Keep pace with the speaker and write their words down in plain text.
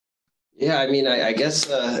Yeah, I mean, I guess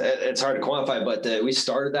it's hard to quantify, but we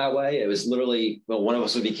started that way. It was literally, well, one of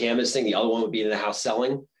us would be canvassing, the other one would be in the house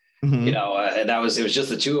selling. Mhm. And it was just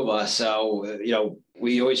the two of us. So,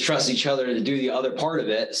 we always trust each other to do the other part of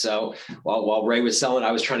it. So while Ray was selling,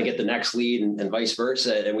 I was trying to get the next lead and vice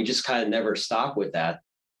versa. And we just kind of never stopped with that.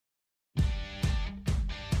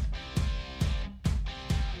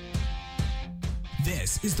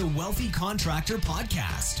 This is the Wealthy Contractor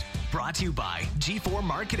Podcast, brought to you by G4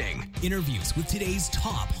 Marketing. Interviews with today's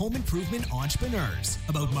top home improvement entrepreneurs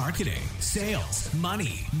about marketing, sales,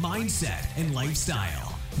 money, mindset, and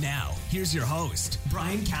lifestyle. Now, here's your host,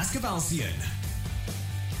 Brian Kaskavalciyan.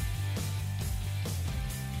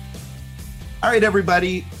 All right,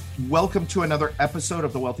 everybody. Welcome to another episode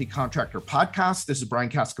of the Wealthy Contractor Podcast. This is Brian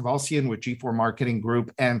Kaskavalciyan with G4 Marketing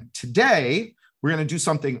Group. And today we're going to do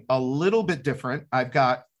something a little bit different. I've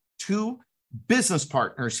got two business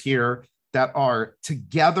partners here that are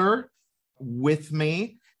together with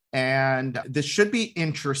me, and this should be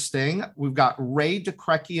interesting. We've got Ray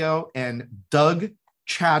DiCrecchio and Doug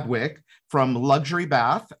Chadwick from Luxury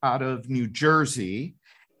Bath out of New Jersey.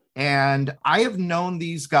 And I have known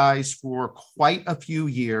these guys for quite a few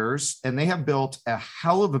years, and they have built a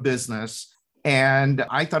hell of a business. And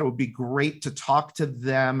I thought it would be great to talk to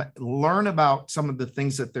them, learn about some of the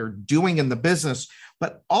things that they're doing in the business,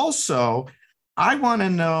 but also I want to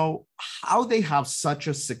know how they have such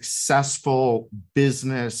a successful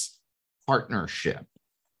business partnership.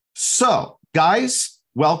 So, guys,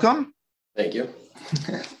 welcome. Thank you.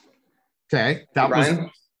 Okay, that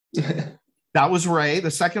was Ray.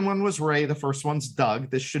 The second one was Ray. The first one's Doug.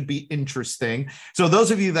 This should be interesting. So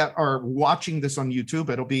those of you that are watching this on YouTube,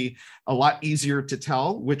 it'll be a lot easier to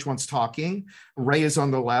tell which one's talking. Ray is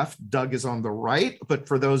on the left, Doug is on the right. But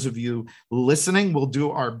for those of you listening, we'll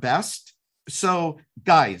do our best. So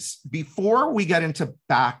guys, before we get into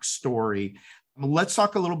backstory, let's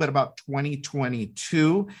talk a little bit about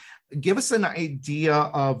 2022. Give us an idea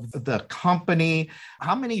of the company.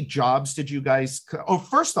 How many jobs did you guys?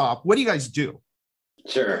 First off, what do you guys do?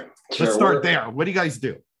 Sure. Let's start there. What do you guys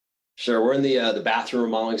do? Sure. We're in the bathroom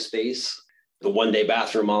remodeling space, the one-day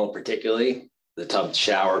bathroom remodel particularly, the tub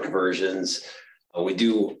shower conversions. We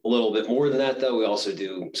do a little bit more than that, though. We also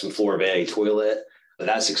do some floor vanity toilet. But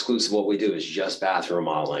that's exclusive. What we do is just bathroom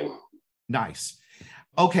remodeling. Nice.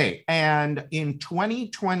 Okay. And in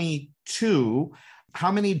 2022, how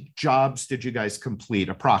many jobs did you guys complete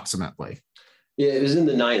approximately? Yeah, it was in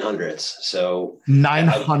the 900s. So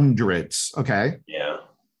 900s. Okay. Yeah.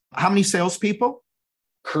 How many salespeople?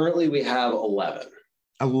 Currently, we have 11.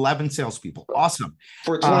 11 salespeople. Awesome.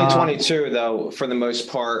 For 2022, though, for the most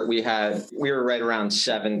part, we were right around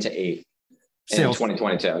 7 to 8 in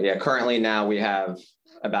 2022. Yeah. Currently now we have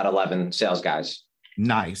about 11 sales guys.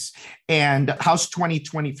 Nice. And how's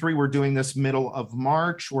 2023? We're doing this middle of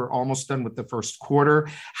March. We're almost done with the first quarter.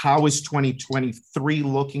 How is 2023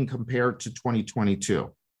 looking compared to 2022?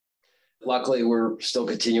 Luckily, we're still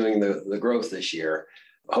continuing the growth this year.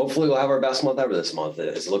 Hopefully, we'll have our best month ever this month.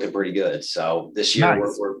 It's looking pretty good. So this year,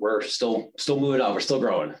 nice. we're still moving up. We're still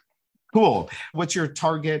growing. Cool. What's your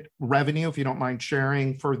target revenue, if you don't mind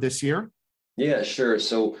sharing, for this year? Yeah, sure.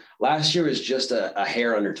 So last year was just a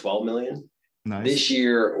hair under 12 million. Nice. This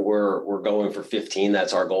year, we're going for 15.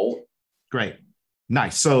 That's our goal. Great.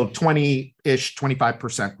 Nice. So 20-ish,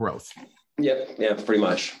 25% growth. Yep. Yeah, pretty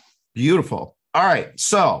much. Beautiful. All right.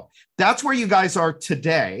 So that's where you guys are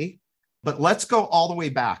today. But let's go all the way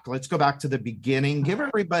back. Let's go back to the beginning. Give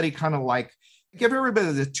everybody the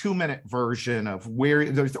 2-minute version of where,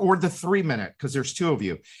 or the 3-minute, because there's two of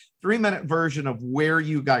you. 3-minute version of where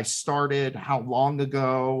you guys started, how long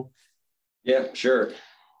ago. Yeah, sure.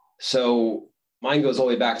 So mine goes all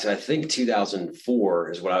the way back to, I think,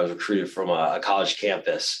 2004 is when I was recruited from a college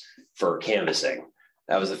campus for canvassing.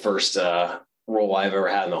 That was the first role I've ever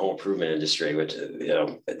had in the home improvement industry, which,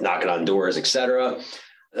 knocking on doors, et cetera.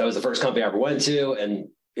 That was the first company I ever went to, and,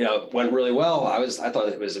 it went really well. I thought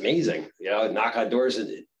it was amazing, knock on doors,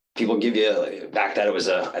 and people give you, back then it was,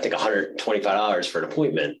 I think, $125 for an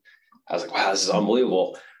appointment. I was like, wow, this is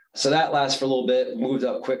unbelievable. So that lasted for a little bit, moved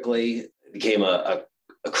up quickly, became a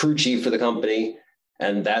crew chief for the company.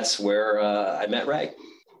 And that's where I met Ray.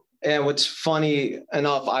 And what's funny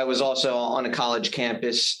enough, I was also on a college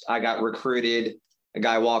campus. I got recruited. A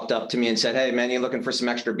guy walked up to me and said, "Hey man, you looking for some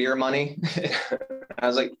extra beer money?" I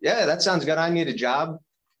was like, "Yeah, that sounds good. I need a job."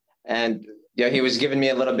 And he was giving me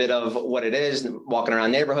a little bit of what it is, walking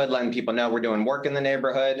around the neighborhood, letting people know we're doing work in the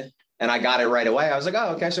neighborhood. And I got it right away. I was like,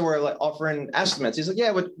 "Oh, okay. So we're offering estimates." He's like,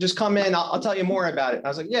 "Yeah, well, just come in. I'll tell you more about it." And I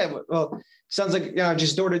was like, "Yeah, well, sounds like,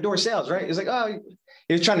 just door-to-door sales, right?" He's like, "Oh,"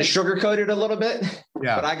 he was trying to sugarcoat it a little bit,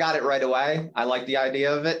 Yeah. but I got it right away. I like the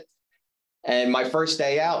idea of it. And my first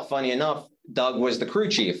day out, funny enough, Doug was the crew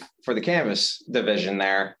chief for the canvas division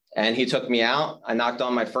there. And he took me out. I knocked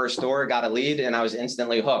on my first door, got a lead, and I was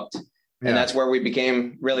instantly hooked. And that's where we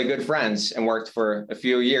became really good friends and worked for a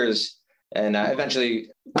few years, and eventually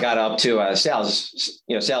got up to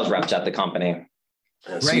sales reps at the company.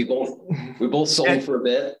 So we both sold for a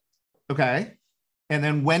bit. Okay. And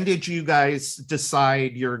then when did you guys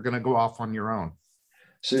decide you're going to go off on your own?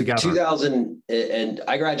 So together? 2000, and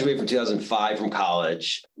I graduated from 2005 from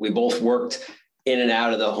college. We both worked in and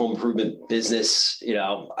out of the home improvement business. You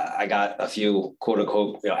know, I got a few quote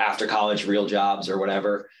unquote, after college real jobs or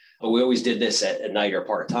whatever, but we always did this at night or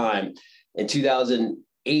part-time. In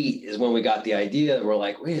 2008 is when we got the idea. We're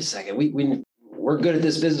like, wait a second, we're good at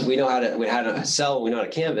this business. We know how to sell. We know how to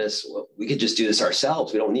canvas. Well, we could just do this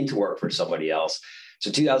ourselves. We don't need to work for somebody else. So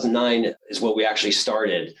 2009 is when we actually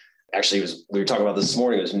started. Actually, we were talking about this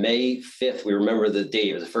morning. It was May 5th. We remember the date.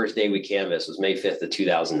 It was the first day we canvassed. It was May 5th of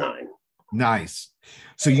 2009. Nice.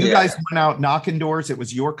 So you guys went out knocking doors. It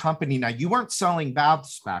was your company. Now, you weren't selling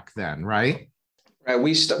baths back then, right? Right.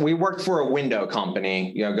 We worked for a window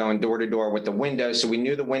company, going door to door with the windows. So we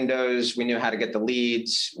knew the windows. We knew how to get the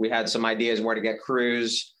leads. We had some ideas where to get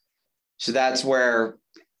crews. So that's where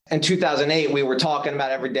in 2008, we were talking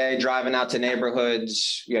about every day, driving out to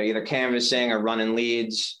neighborhoods, either canvassing or running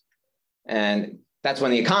leads. And that's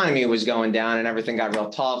when the economy was going down and everything got real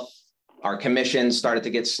tough. Our commissions started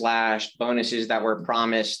to get slashed. Bonuses that were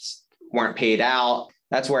promised weren't paid out.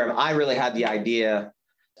 That's where I really had the idea.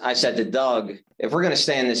 I said to Doug, if we're going to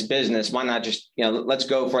stay in this business, why not just, let's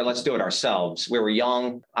go for it. Let's do it ourselves. We were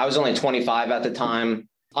young. I was only 25 at the time.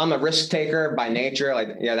 I'm a risk taker by nature.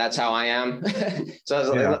 That's how I am. So I was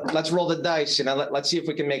like, let's roll the dice. Let's see if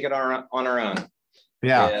we can make it on our own.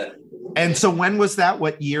 Yeah. And so when was that?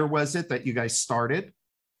 What year was it that you guys started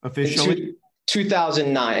officially?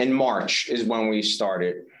 2009 in March is when we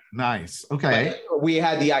started. Nice. Okay. But we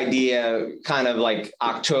had the idea kind of like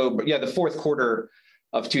October, the fourth quarter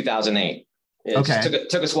of 2008. It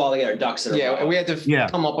took us a while to get our ducks in a row. We had to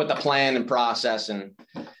come up with a plan and process and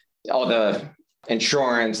all the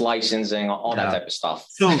insurance, licensing, all that type of stuff.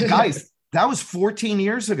 So guys, that was 14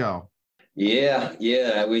 years ago.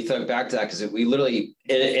 Yeah. We thought back to that because we literally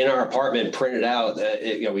in our apartment printed out,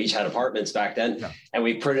 we each had apartments back then, and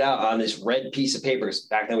we printed out on this red piece of paper.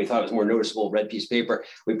 Back then we thought it was more noticeable, red piece of paper.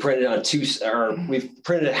 We printed on we've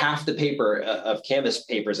printed half the paper of canvas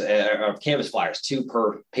papers, of canvas flyers, 2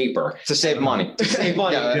 per paper. To save money.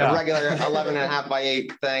 A regular 11.5 by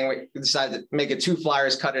 8 thing. We decided to make it 2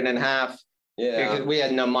 flyers, cut it in half. Yeah. Because we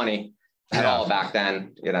had no money at all back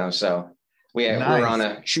then, so. We were on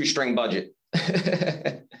a shoestring budget,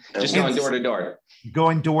 just going door to door.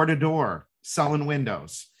 Going door to door, selling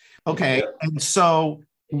windows. Okay. Yeah. And so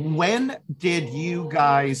when did you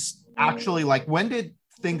guys actually, when did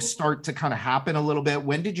things start to kind of happen a little bit?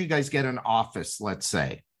 When did you guys get an office, let's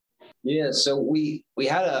say? Yeah, so we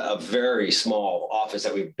had a very small office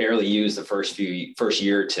that we barely used the first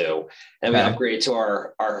year or two, and we upgraded to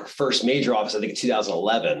our first major office, I think in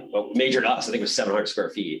 2011. Well, major to us, I think it was 700 square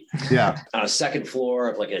feet. Yeah, on a second floor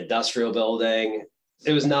of an industrial building.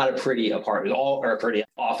 It was not a pretty apartment, or a pretty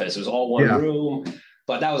office. It was all one room,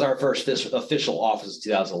 but that was our first official office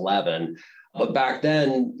in 2011. But back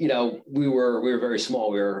then, we were very small.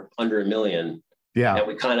 We were under $1 million. Yeah. And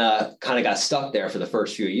we kind of got stuck there for the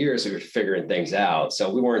first few years. We were figuring things out.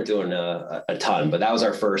 So we weren't doing a ton, but that was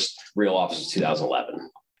our first real office in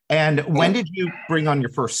 2011. And when did you bring on your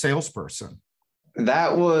first salesperson?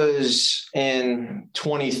 That was in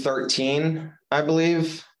 2013, I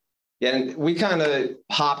believe. And we kind of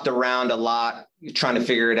hopped around a lot, trying to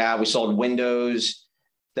figure it out. We sold windows.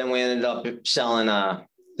 Then we ended up selling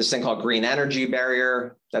this thing called green energy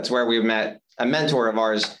barrier. That's where we met a mentor of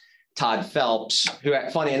ours, Todd Phelps, who,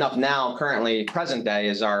 funny enough, now currently present day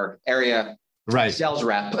is our area sales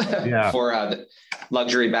rep for the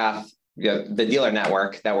luxury bath, the dealer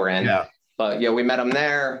network that we're in. Yeah. But we met him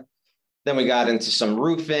there. Then we got into some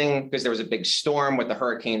roofing because there was a big storm with the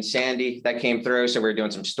Hurricane Sandy that came through. So we were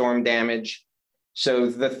doing some storm damage. So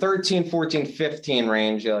the 13, 14, 15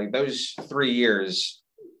 range, those 3 years,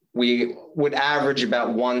 we would average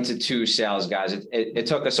about 1 to 2 sales guys. It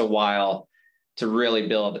took us a while to really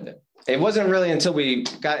build it. It wasn't really until we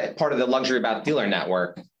got part of the luxury bath dealer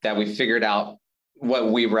network that we figured out what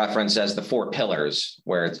we reference as the 4 pillars,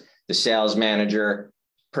 where it's the sales manager,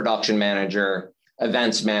 production manager,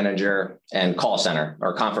 events manager, and call center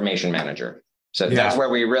or confirmation manager. So that's where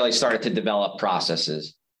we really started to develop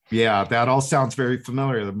processes. Yeah, that all sounds very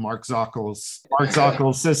familiar. The Mark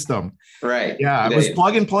Zockel's system. Right. Yeah, it was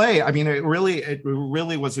plug and play. I mean, it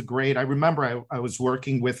really was a great. I remember I was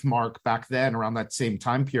working with Mark back then around that same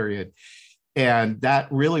time period. And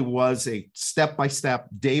that really was a step-by-step,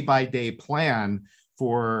 day-by-day plan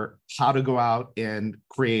for how to go out and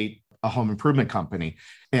create a home improvement company.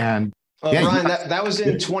 And Brian, that was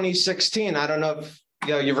in 2016. I don't know if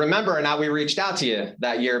you remember or not. We reached out to you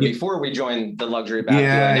that year before we joined the Luxury Bath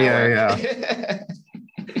Dealer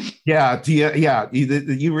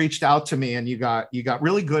Network. You reached out to me and you got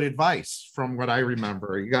really good advice from what I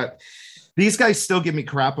remember. These guys still give me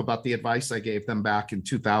crap about the advice I gave them back in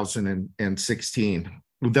 2016.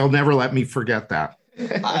 They'll never let me forget that.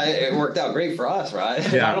 It worked out great for us, right?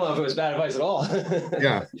 Yeah. I don't know if it was bad advice at all.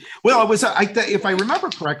 Yeah. Well, it was, if I remember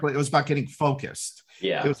correctly, it was about getting focused.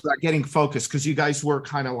 Yeah. It was about getting focused because you guys were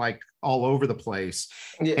kind of like all over the place.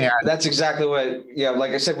 Yeah, that's exactly what,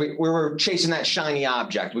 like I said, we were chasing that shiny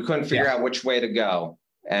object. We couldn't figure out which way to go.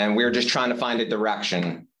 And we were just trying to find a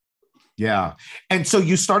direction. Yeah. And so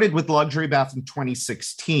you started with Luxury Bath in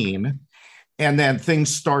 2016, and then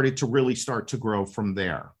things started to grow from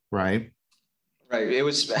there, right? Right. It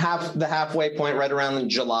was the halfway point right around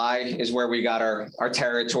July is where we got our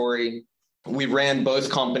territory. We ran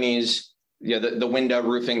both companies, the window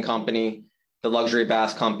roofing company, the luxury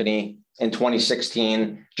bath company in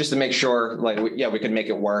 2016, just to make sure we could make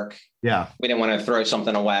it work. Yeah. We didn't want to throw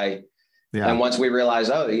something away. Yeah. And once we realized,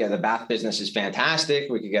 the bath business is fantastic,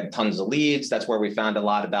 we could get tons of leads. That's where we found a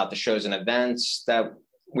lot about the shows and events that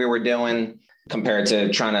we were doing compared to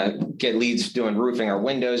trying to get leads doing roofing or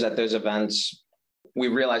windows at those events. We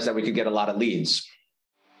realized that we could get a lot of leads.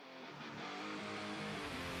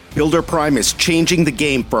 Builder Prime is changing the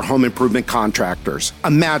game for home improvement contractors.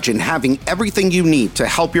 Imagine having everything you need to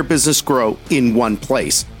help your business grow in one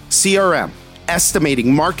place. CRM,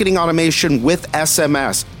 estimating, marketing automation with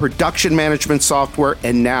SMS, production management software,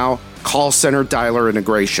 and now call center dialer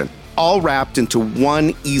integration, all wrapped into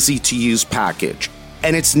one easy-to-use package.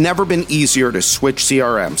 And it's never been easier to switch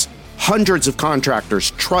CRMs. Hundreds of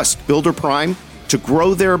contractors trust Builder Prime to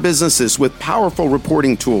grow their businesses with powerful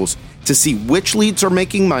reporting tools to see which leads are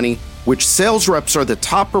making money, which sales reps are the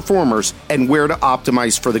top performers, and where to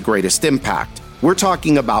optimize for the greatest impact. We're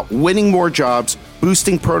talking about winning more jobs,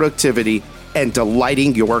 boosting productivity, and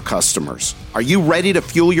delighting your customers. Are you ready to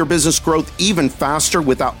fuel your business growth even faster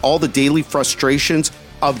without all the daily frustrations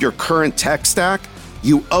of your current tech stack?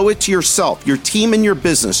 You owe it to yourself, your team, and your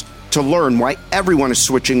business to learn why everyone is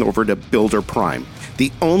switching over to Builder Prime,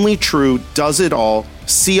 the only true does-it-all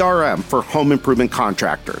CRM for home improvement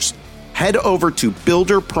contractors. Head over to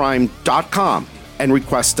builderprime.com and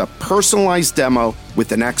request a personalized demo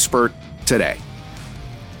with an expert today.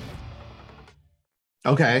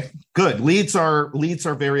 Okay, good. Leads are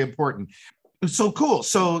very important. So cool.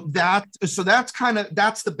 So that's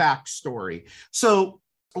the backstory. So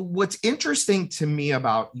what's interesting to me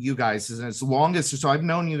about you guys is I've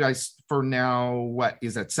known you guys for now,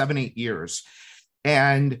 7-8 years.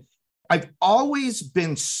 And I've always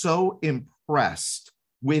been so impressed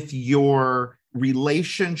with your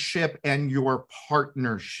relationship and your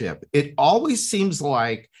partnership. It always seems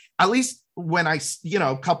like, at least when I,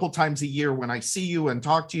 a couple times a year when I see you and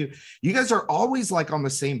talk to you, you guys are always like on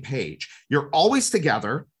the same page. You're always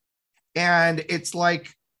together. And it's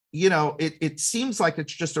like, it seems like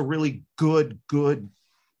it's just a really good,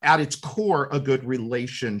 at its core, a good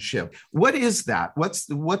relationship. What is that?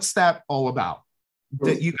 What's that all about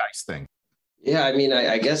that you guys think? Yeah, I mean,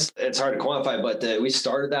 I guess it's hard to quantify, but we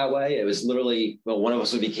started that way. It was literally, one of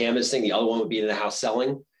us would be canvassing, the other one would be in the house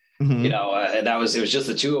selling. Mm-hmm. And it was just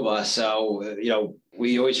the two of us. So,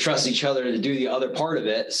 we always trust each other to do the other part of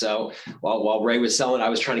it. So while Ray was selling, I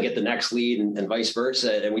was trying to get the next lead and vice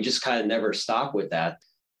versa. And we just kind of never stopped with that.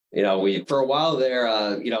 For a while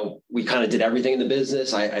there, we kind of did everything in the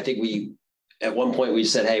business. I think at one point we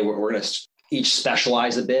said, hey, we're going to each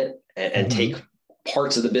specialize a bit and mm-hmm. take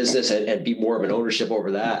parts of the business and be more of an ownership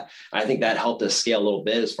over that. I think that helped us scale a little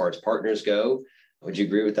bit as far as partners go. Would you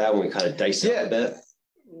agree with that when we kind of diced it a bit?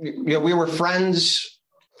 We were friends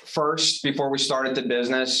first before we started the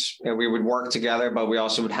business. We would work together, but we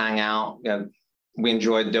also would hang out. We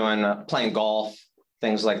enjoyed doing playing golf,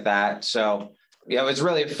 things like that. So it was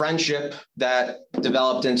really a friendship that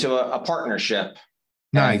developed into a partnership.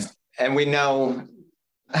 Nice. And we know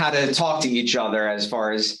how to talk to each other as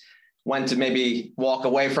far as when to maybe walk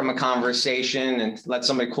away from a conversation and let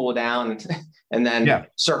somebody cool down and then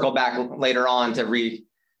circle back later on to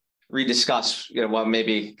rediscuss, what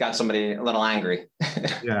maybe got somebody a little angry.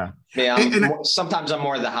 Yeah. Sometimes I'm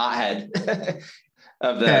more the hothead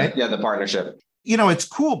of the partnership. It's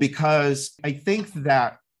cool because I think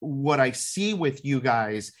that what I see with you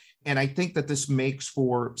guys, and I think that this makes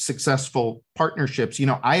for successful partnerships.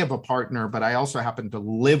 I have a partner, but I also happen to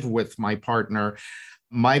live with my partner.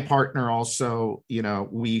 My partner also,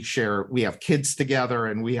 we have kids together,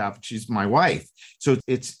 and she's my wife. So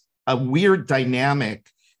it's a weird dynamic.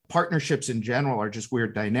 Partnerships in general are just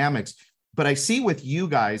weird dynamics. But I see with you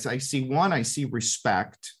guys, I see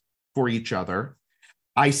respect for each other.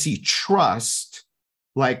 I see trust,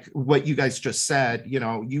 like what you guys just said.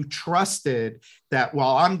 You trusted that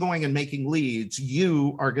while I'm going and making leads,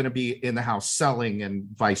 you are going to be in the house selling, and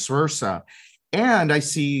vice versa. And I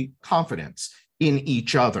see confidence in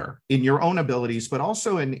each other, in your own abilities, but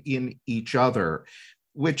also in each other,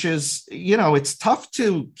 which is, it's tough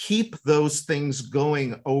to keep those things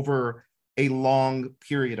going over a long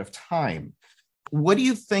period of time. What do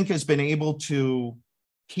you think has been able to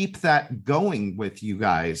keep that going with you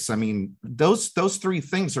guys? I mean, those three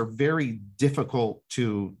things are very difficult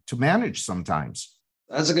to manage sometimes.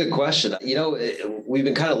 That's a good question. We've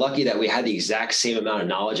been kind of lucky that we had the exact same amount of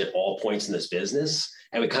knowledge at all points in this business,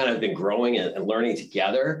 and we kind of been growing and learning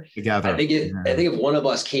together. I think if one of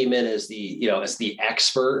us came in as the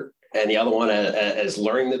expert and the other one as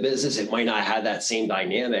learning the business, it might not have that same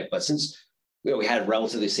dynamic. But since we had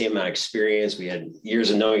relatively the same amount of experience, we had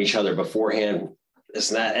years of knowing each other beforehand,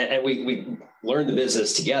 this and that, and we learned the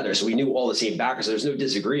business together. So we knew all the same backgrounds. So there's no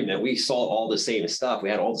disagreement. We saw all the same stuff. We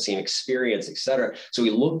had all the same experience, et cetera. So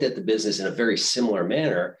we looked at the business in a very similar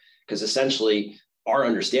manner, because essentially our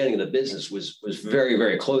understanding of the business was very,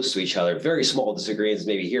 very close to each other. Very small disagreements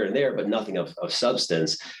maybe here and there, but nothing of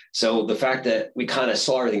substance. So the fact that we kind of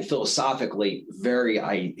saw everything philosophically very,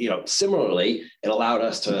 similarly, it allowed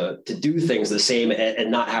us to do things the same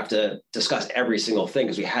and not have to discuss every single thing,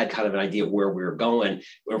 because we had kind of an idea of where we were going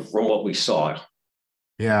from what we saw.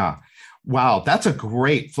 Yeah. Wow. That's a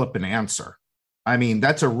great flipping answer. I mean,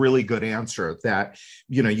 that's a really good answer, that,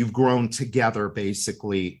 you've grown together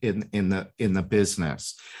basically in the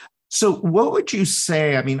business. So what would you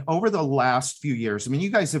say, I mean, over the last few years, I mean, you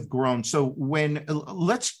guys have grown. So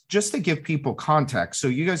let's just to give people context. So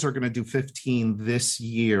you guys are going to do 15 this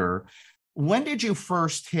year. When did you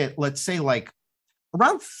first hit, let's say, like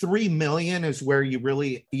around 3 million is where you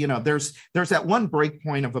really, there's that one break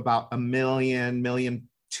point of about a million,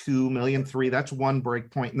 2 million, 3, that's one break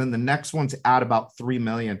point. And then the next one's at about 3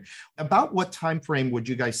 million. About what time frame would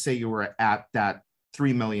you guys say you were at that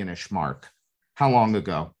 3 million-ish mark? How long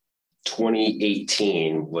ago?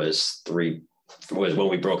 2018 was when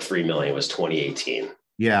we broke 3 million, was 2018.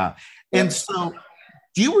 Yeah. And so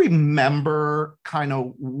do you remember kind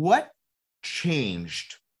of what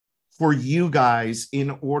changed for you guys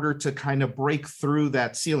in order to kind of break through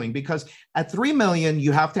that ceiling? Because at 3 million,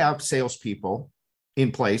 you have to have salespeople in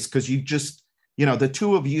place, because you just, the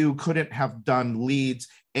two of you couldn't have done leads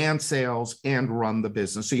and sales and run the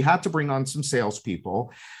business. So you had to bring on some salespeople.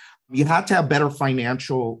 You had to have better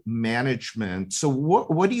financial management. So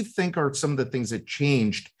what do you think are some of the things that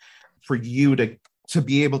changed for you to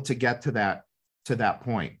be able to get to that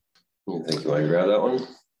point? You think you want to grab that one?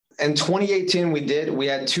 In 2018, we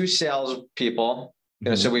had 2 salespeople.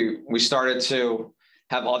 So we started to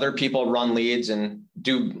have other people run leads and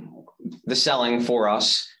do the selling for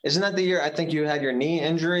us. Isn't that the year I think you had your knee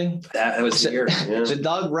injury? That was the year. Yeah. So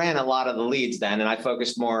Doug ran a lot of the leads then, and I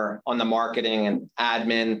focused more on the marketing and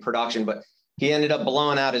admin production, but he ended up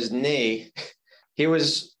blowing out his knee. He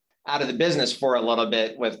was out of the business for a little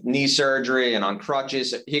bit with knee surgery and on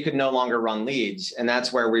crutches. He could no longer run leads. And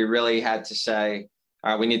that's where we really had to say,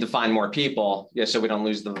 all right, we need to find more people, so we don't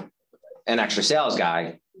lose an extra sales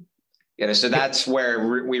guy. So that's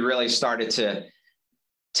where we really started to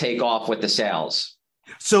take off with the sales.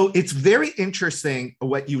 So it's very interesting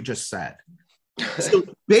what you just said. So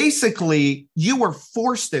basically, you were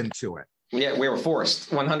forced into it. Yeah, we were forced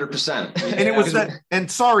 100%. And it was that, and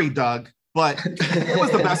sorry, Doug, but it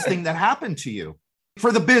was the best thing that happened to you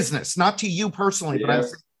for the business, not to you personally, but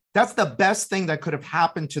that's the best thing that could have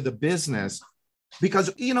happened to the business.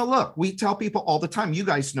 Because, look, we tell people all the time, you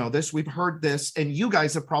guys know this, we've heard this, and you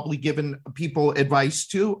guys have probably given people advice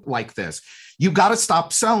too, like this. You got to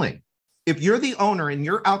stop selling. If you're the owner and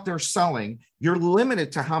you're out there selling, you're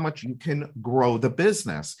limited to how much you can grow the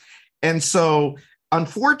business. And so,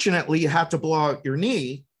 unfortunately, you had to blow out your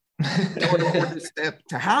knee in order for this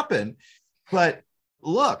to happen. But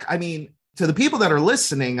look, I mean, to the people that are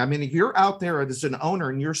listening, I mean, if you're out there as an owner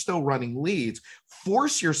and you're still running leads,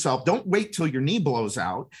 force yourself. Don't wait till your knee blows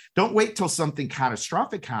out. Don't wait till something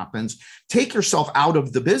catastrophic happens. Take yourself out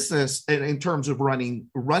of the business in terms of running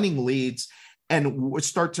leads and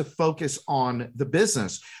start to focus on the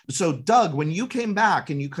business. So Doug, when you came back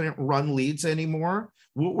and you couldn't run leads anymore,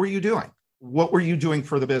 what were you doing? What were you doing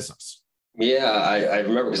for the business? Yeah, I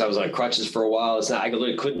remember because I was on crutches for a while. It's not, I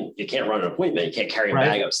literally couldn't, you can't run an appointment. You can't carry a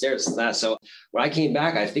bag upstairs and that. So when I came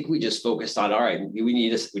back, I think we just focused on, all right, we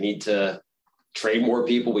need to train more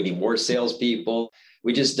people. We need more salespeople.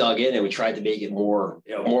 We just dug in and we tried to make it more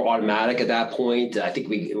automatic at that point. I think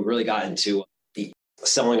we really got into the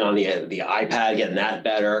selling on the iPad, getting that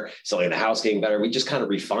better, selling the house, getting better. We just kind of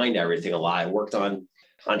refined everything a lot and worked on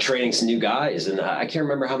training some new guys. And I can't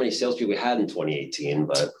remember how many salespeople we had in 2018,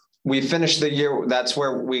 but we finished the year. That's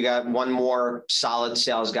where we got one more solid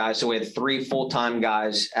sales guy. So we had 3 full-time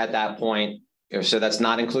guys at that point. So that's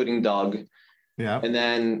not including Doug. Yeah. And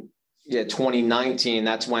then 2019,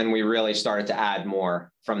 that's when we really started to add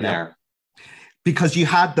more from there. Because you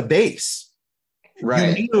had the base.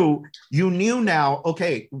 Right. You knew now,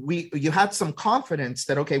 okay, you had some confidence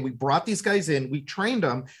that, okay, we brought these guys in, we trained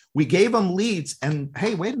them, we gave them leads, and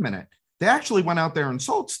hey, wait a minute, they actually went out there and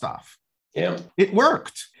sold stuff. Yeah. It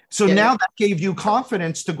worked. So now that gave you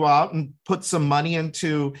confidence to go out and put some money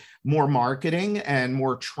into more marketing and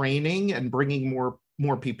more training and bringing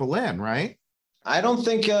more people in, right? I don't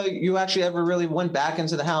think you actually ever really went back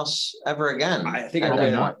into the house ever again. I think I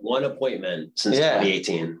had one appointment since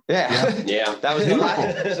 2018. Yeah. That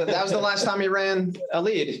was the last time you ran a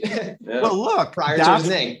lead. Well, look, prior to his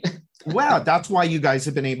name. Wow, that's why you guys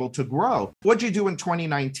have been able to grow. What'd you do in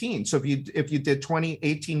 2019? So if you did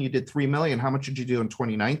 2018, you did 3 million. How much did you do in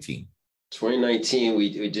 2019? 2019,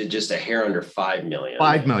 we did just a hair under 5 million.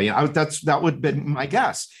 5 million. That would have been my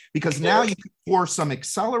guess, because now you could pour some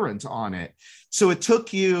accelerant on it. So it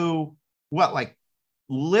took you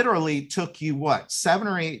literally took you 7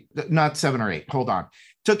 or 8, not 7 or 8. Hold on. It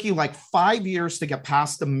took you like 5 years to get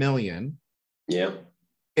past 1 million. Yeah.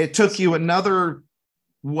 It took you another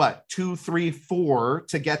 2, 3, 4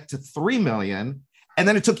 to get to 3 million. And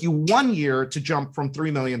then it took you 1 year to jump from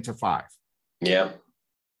 3 million to 5. Yeah.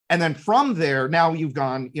 And then from there, now you've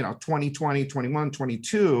gone, 2020, 21,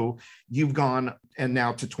 22, you've gone, and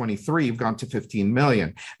now to 23, you've gone to 15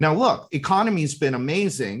 million. Now, look, economy's been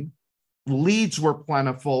amazing. Leads were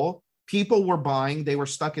plentiful. People were buying. They were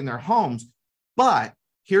stuck in their homes. But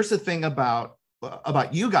here's the thing about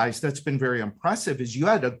you guys that's been very impressive is you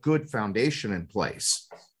had a good foundation in place.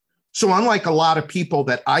 So unlike a lot of people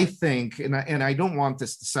that I think, and I don't want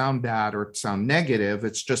this to sound bad or sound negative,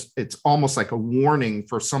 it's almost like a warning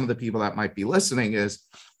for some of the people that might be listening, is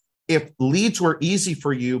if leads were easy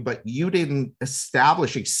for you, but you didn't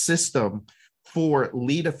establish a system for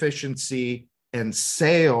lead efficiency and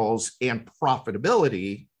sales and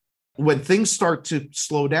profitability, when things start to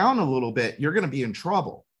slow down a little bit, you're going to be in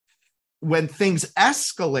trouble. When things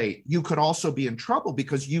escalate, you could also be in trouble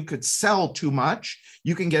because you could sell too much.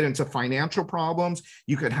 You can get into financial problems.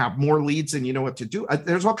 You could have more leads than you know what to do.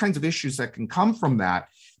 There's all kinds of issues that can come from that.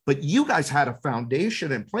 But you guys had a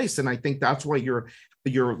foundation in place. And I think that's why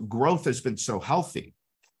your growth has been so healthy.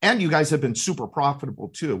 And you guys have been super profitable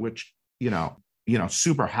too, which,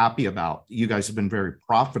 super happy about. You guys have been very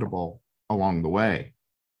profitable along the way.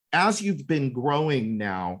 As you've been growing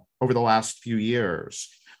now over the last few years,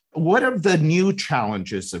 what have the new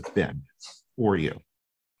challenges have been for you?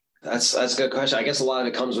 That's a good question. I guess a lot of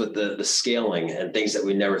it comes with the scaling and things that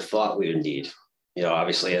we never thought we would need.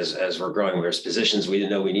 Obviously, as we're growing, there's positions we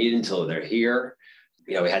didn't know we needed until they're here.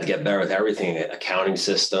 We had to get better with everything, accounting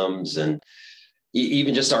systems, and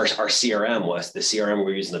even just our CRM. Was the CRM we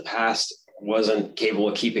were using in the past wasn't capable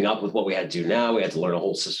of keeping up with what we had to do now. We had to learn a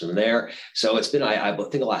whole system there. So it's been, I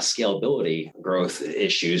think, a lot of scalability growth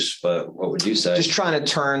issues. But what would you say? Just trying to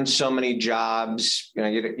turn so many jobs.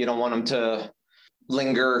 You don't want them to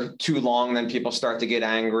linger too long, then people start to get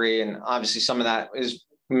angry. And obviously some of that is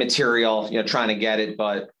material, trying to get it,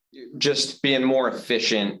 but just being more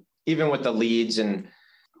efficient, even with the leads. And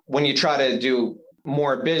when you try to do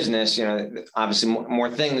more business, obviously more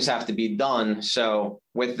things have to be done. So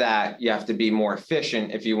with that, you have to be more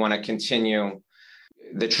efficient if you want to continue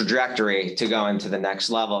the trajectory to go into the next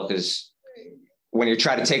level. Because when you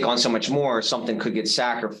try to take on so much more, something could get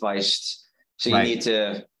sacrificed. So you need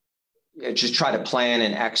to just try to plan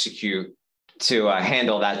and execute to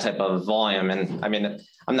handle that type of volume. And I mean,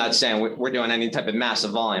 I'm not saying we're doing any type of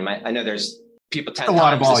massive volume. I know there's people 10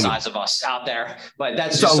 times the size of us out there, but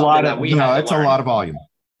that's just something that we have to learn. A lot of volume.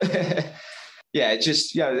 Yeah, it's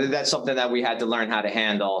just, that's something that we had to learn how to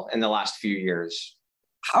handle in the last few years.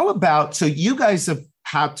 How about, so you guys have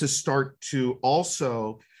had to start to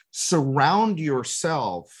also surround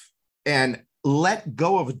yourself and let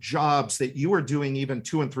go of jobs that you were doing even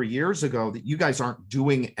 2 and 3 years ago that you guys aren't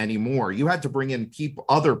doing anymore. You had to bring in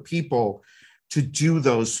other people to do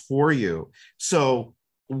those for you. So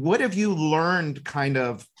what have you learned kind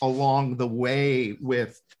of along the way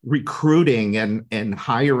with recruiting and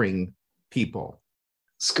hiring people?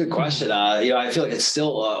 It's a good question. I feel like it's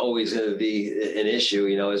still always going to be an issue.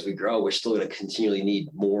 As we grow, we're still going to continually need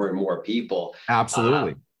more and more people.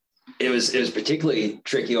 Absolutely. It was particularly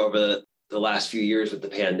tricky over the last few years with the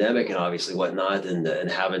pandemic and obviously whatnot, and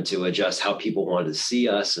having to adjust how people wanted to see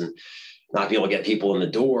us and not be able to get people in the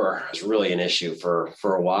door was really an issue for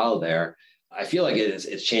a while there. I feel like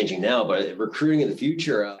it's changing now, but recruiting in the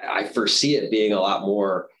future, I foresee it being a lot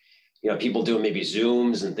more, people doing maybe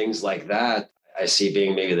Zooms and things like that. I see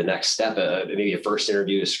being maybe the next step, maybe a first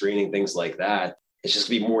interview, screening, things like that. It's just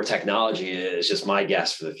going to be more technology. It's just my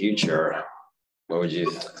guess for the future. What would you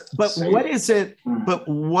say? What is it? But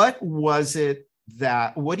what was it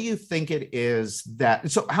that, what do you think it is that,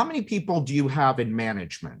 so how many people do you have in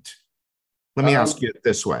management? Let me ask you it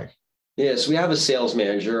this way. Yes, we have a sales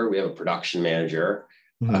manager, we have a production manager,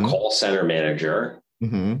 a call center manager.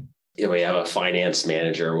 We have a finance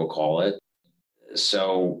manager, we'll call it.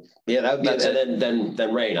 So yeah, that's and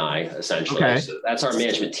then Ray and I essentially. Okay. So that's our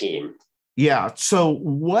management team. Yeah. So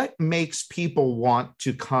what makes people want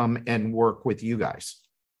to come and work with you guys,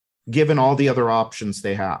 given all the other options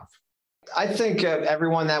they have? I think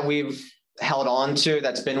everyone that we've held on to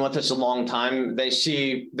that's been with us a long time, they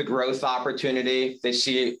see the growth opportunity. They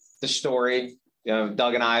see the story. Doug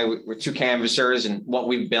and I, we're two canvassers and what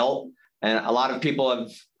we've built. And a lot of people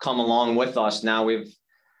have come along with us. Now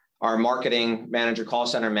our marketing manager, call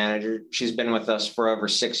center manager, she's been with us for over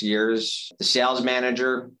 6 years. The sales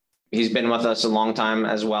manager, he's been with us a long time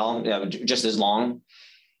as well, just as long.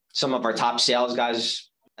 Some of our top sales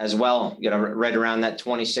guys as well, right around that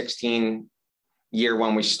 2016 year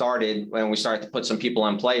when we started to put some people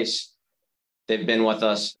in place, they've been with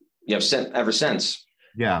us, ever since.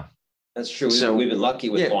 Yeah. That's true. We've been lucky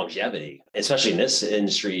with longevity, especially in this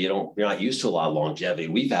industry. You're not used to a lot of longevity.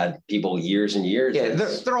 We've had people years and years. Yeah,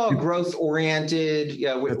 they're all growth oriented.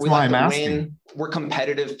 Yeah, we like to win. We're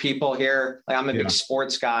competitive people here. Like I'm a big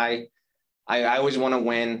sports guy. I always want to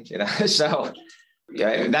win. So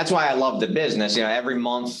that's why I love the business. Every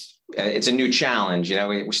month it's a new challenge.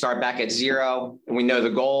 We start back at 0 and we know the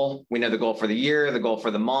goal. We know the goal for the year, the goal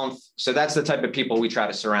for the month. So that's the type of people we try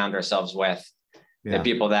to surround ourselves with. The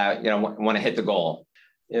people that, want to hit the goal.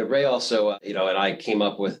 Yeah, Ray also, and I came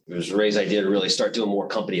up with, it was Ray's idea to really start doing more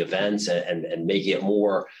company events and making it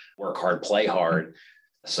more work hard, play hard.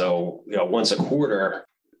 So, once a quarter,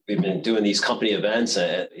 we've been doing these company events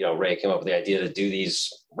and, Ray came up with the idea to do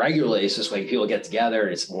these regularly. So this way people get together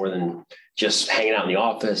and it's more than just hanging out in the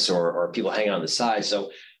office or people hanging out on the side.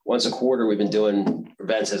 So once a quarter, we've been doing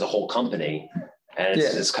events as a whole company. And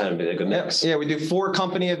it's kind of a good mix. Yeah, we do 4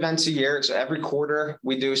 company events a year. So every quarter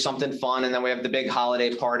we do something fun. And then we have the big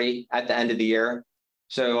holiday party at the end of the year.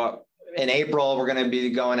 So in April, we're going to be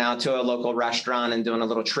going out to a local restaurant and doing a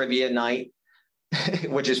little trivia night,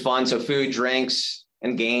 which is fun. So food, drinks,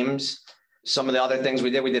 and games. Some of the other things we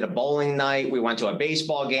did a bowling night. We went to a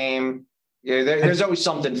baseball game. There's always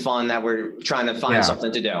something fun that we're trying to find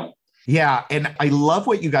something to do. Yeah. And I love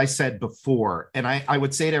what you guys said before. And I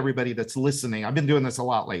would say to everybody that's listening, I've been doing this a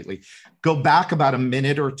lot lately, go back about a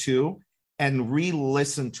minute or two and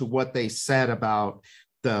re-listen to what they said about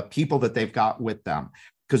the people that they've got with them.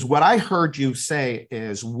 Because what I heard you say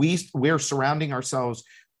is we're surrounding ourselves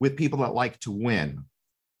with people that like to win.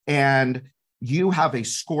 And you have a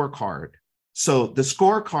scorecard. So the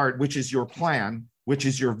scorecard, which is your plan, which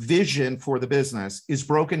is your vision for the business, is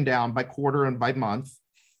broken down by quarter and by month.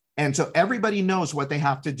 And so everybody knows what they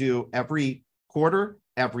have to do every quarter,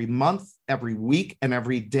 every month, every week, and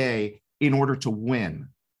every day in order to win.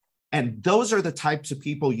 And those are the types of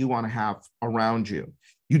people you want to have around you.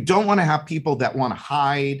 You don't want to have people that want to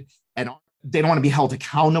hide and they don't want to be held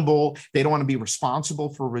accountable. They don't want to be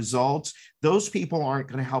responsible for results. Those people aren't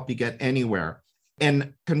going to help you get anywhere.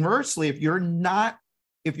 And conversely, if you're not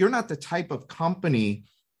the type of company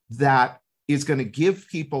that is going to give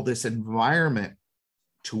people this environment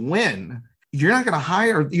to win, you're not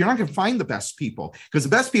going to find the best people, because the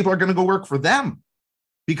best people are going to go work for them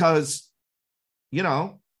because,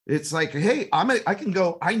 it's like, hey,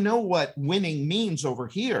 I know what winning means over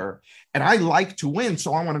here and I like to win.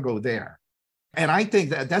 So I want to go there. And I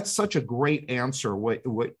think that's such a great answer, what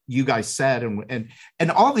you guys said.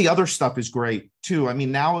 And all the other stuff is great too. I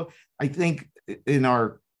mean, now I think in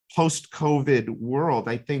our post-COVID world,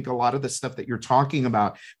 I think a lot of the stuff that you're talking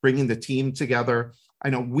about, bringing the team together, I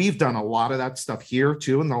know we've done a lot of that stuff here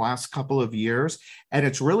too in the last couple of years. And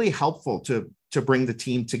it's really helpful to bring the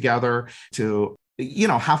team together to,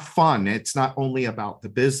 have fun. It's not only about the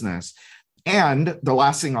business. And the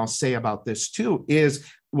last thing I'll say about this too is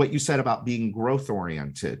what you said about being growth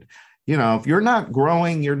oriented. If you're not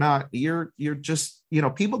growing, you're just,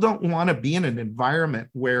 people don't want to be in an environment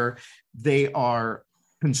where they are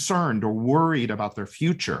concerned or worried about their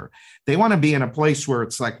future. They want to be in a place where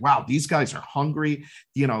it's like, wow, these guys are hungry.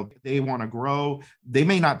 They want to grow. They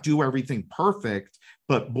may not do everything perfect,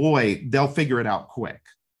 but boy, they'll figure it out quick.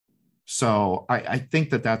 So I think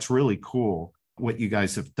that that's really cool what you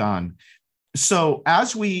guys have done. So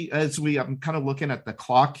as we, I'm kind of looking at the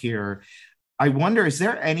clock here, I wonder, is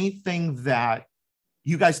there anything that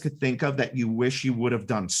you guys could think of that you wish you would have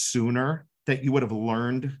done sooner, that you would have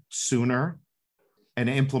learned sooner and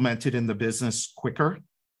implemented in the business quicker?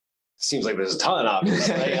 Seems like there's a ton,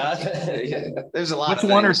 obviously. Yeah, there's a lot. What's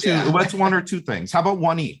one or two? Yeah. What's one or two things? How about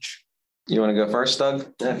one each? You want to go first,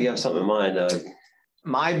 Doug? If you have something in mind, Doug.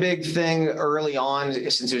 My big thing early on,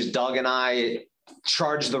 since it was Doug and I,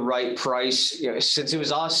 charge the right price. Since it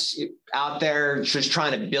was us out there just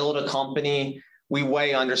trying to build a company, we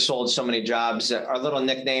way undersold so many jobs. Our little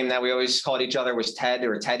nickname that we always called each other was Ted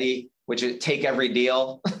or Teddy, which is take every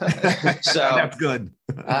deal. So that's good.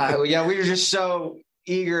 We were just so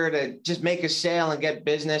eager to just make a sale and get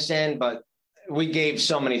business in, but we gave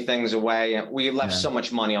so many things away. We left so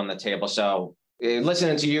much money on the table. So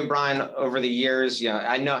listening to you, Brian, over the years,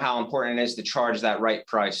 I know how important it is to charge that right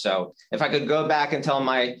price. So if I could go back and tell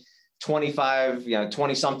my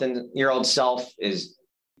 20-something-year-old self is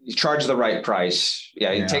you charge the right price.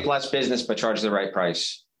 You take less business, but charge the right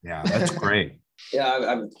price. Yeah, that's great.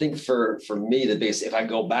 I think for me, the biggest, if I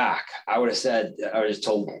go back, I would have just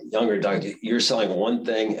told younger Doug, you're selling one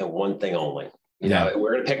thing and one thing only. We're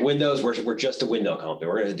going to pick windows. We're just a window company.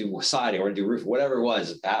 We're going to do siding. We're going to do roof, whatever it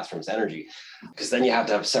was, bathrooms, energy. Because then you have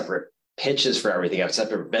to have separate pitches for everything. You have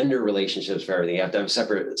separate vendor relationships for everything. You have to have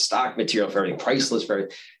separate stock material for everything, price list for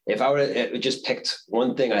everything. If I would have just picked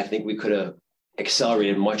one thing, I think we could have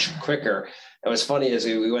accelerated much quicker. It was funny as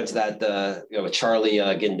we went to that, with Charlie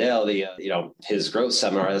Gindale, his growth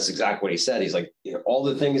seminar. That's exactly what he said. He's like, all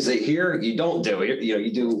the things that here you don't do,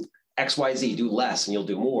 you do X, Y, Z, do less and you'll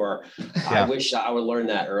do more. I wish I would learn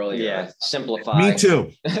that earlier. Yeah. Simplify. Me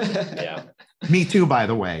too. Yeah. Me too, by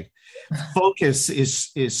the way. Focus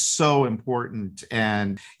is so important.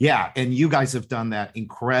 And you guys have done that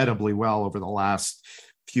incredibly well over the last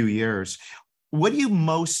few years. What are you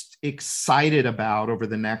most excited about over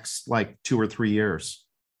the next 2 or 3 years?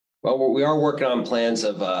 Well, we are working on plans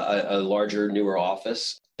of a larger, newer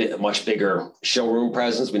office, a much bigger showroom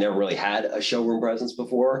presence. We never really had a showroom presence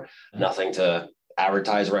before, nothing to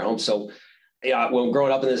advertise right home. So when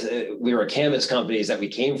growing up in this, we were canvas companies that we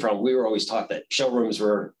came from. We were always taught that showrooms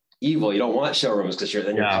were evil. You don't want showrooms because your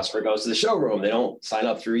customer goes to the showroom. They don't sign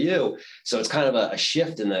up through you. So it's kind of a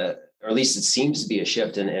shift or at least it seems to be a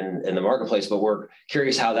shift in the marketplace, but we're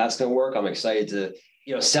curious how that's going to work. I'm excited to,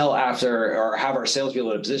 sell after or have our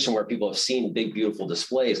salespeople in a position where people have seen big, beautiful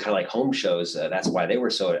displays, kind of like home shows. That's why they were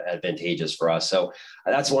so advantageous for us. So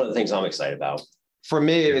that's one of the things I'm excited about. For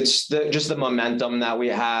me, it's just the momentum that we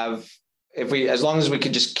have. As long as we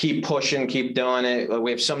could just keep pushing, keep doing it,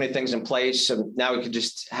 we have so many things in place. So now we could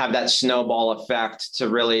just have that snowball effect to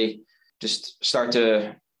really just start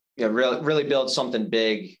to really build something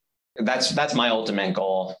big. That's my ultimate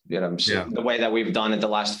goal. The way that we've done it the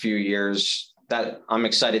last few years, that I'm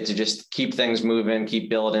excited to just keep things moving, keep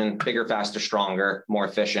building bigger, faster, stronger, more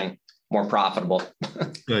efficient, more profitable.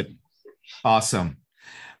 Good. Awesome.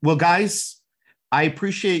 Well, guys, I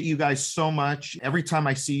appreciate you guys so much. Every time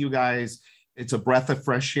I see you guys, it's a breath of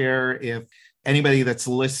fresh air. If anybody that's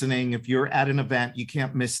listening, if you're at an event, you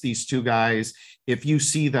can't miss these two guys. If you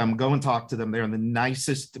see them, go and talk to them. They're the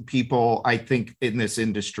nicest people, I think, in this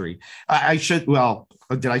industry.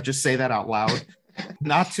 Did I just say that out loud?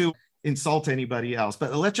 Not to insult anybody else,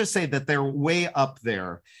 but let's just say that they're way up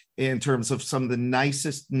there in terms of some of the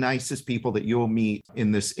nicest people that you'll meet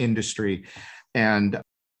in this industry. And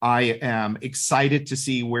I am excited to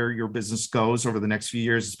see where your business goes over the next few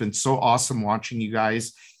years. It's been so awesome watching you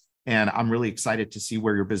guys. And I'm really excited to see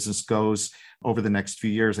where your business goes over the next few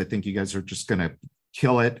years. I think you guys are just going to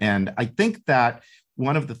kill it. And I think that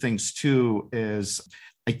one of the things too is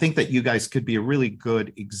I think that you guys could be a really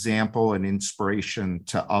good example and inspiration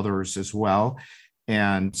to others as well.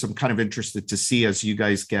 And so I'm kind of interested to see as you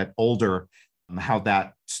guys get older, how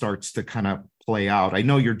that starts to kind of play out. I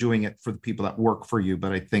know you're doing it for the people that work for you,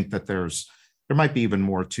 but I think that there might be even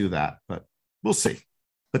more to that, but we'll see.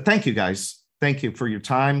 But thank you guys. Thank you for your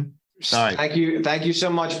time. All right. Thank you so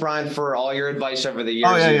much, Brian, for all your advice over the years.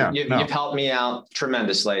 Oh, yeah. You've helped me out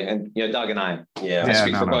tremendously, and Doug and I. I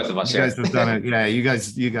speak for both of us. You guys have done it. Yeah, you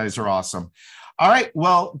guys are awesome. All right,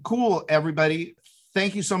 well, cool, everybody.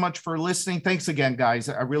 Thank you so much for listening. Thanks again, guys.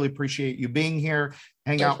 I really appreciate you being here.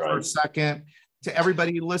 Hang out for a second. To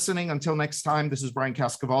everybody listening, until next time, this is Brian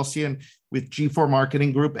Kaskavalciyan with G4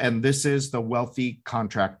 Marketing Group, and this is the Wealthy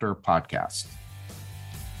Contractor Podcast.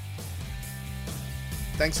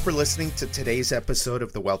 Thanks for listening to today's episode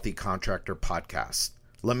of the Wealthy Contractor Podcast.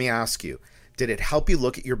 Let me ask you, did it help you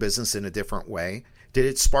look at your business in a different way? Did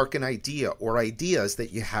it spark an idea or ideas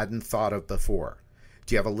that you hadn't thought of before?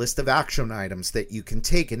 Do you have a list of action items that you can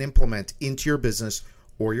take and implement into your business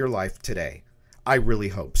or your life today? I really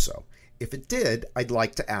hope so. If it did, I'd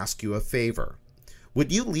like to ask you a favor.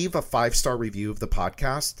 Would you leave a 5-star review of the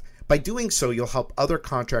podcast? By doing so, you'll help other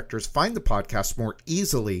contractors find the podcast more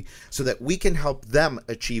easily so that we can help them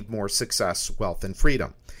achieve more success, wealth, and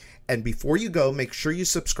freedom. And before you go, make sure you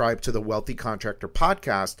subscribe to the Wealthy Contractor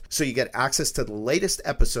Podcast so you get access to the latest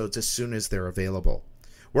episodes as soon as they're available.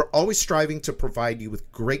 We're always striving to provide you with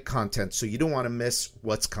great content, so you don't want to miss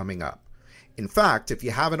what's coming up. In fact, if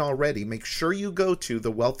you haven't already, make sure you go to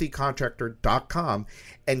thewealthycontractor.com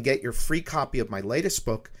and get your free copy of my latest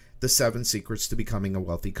book, The 7 Secrets to Becoming a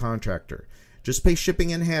Wealthy Contractor. Just pay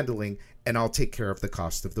shipping and handling, and I'll take care of the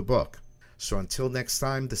cost of the book. So until next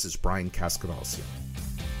time, this is Brian Kaskavalciyan.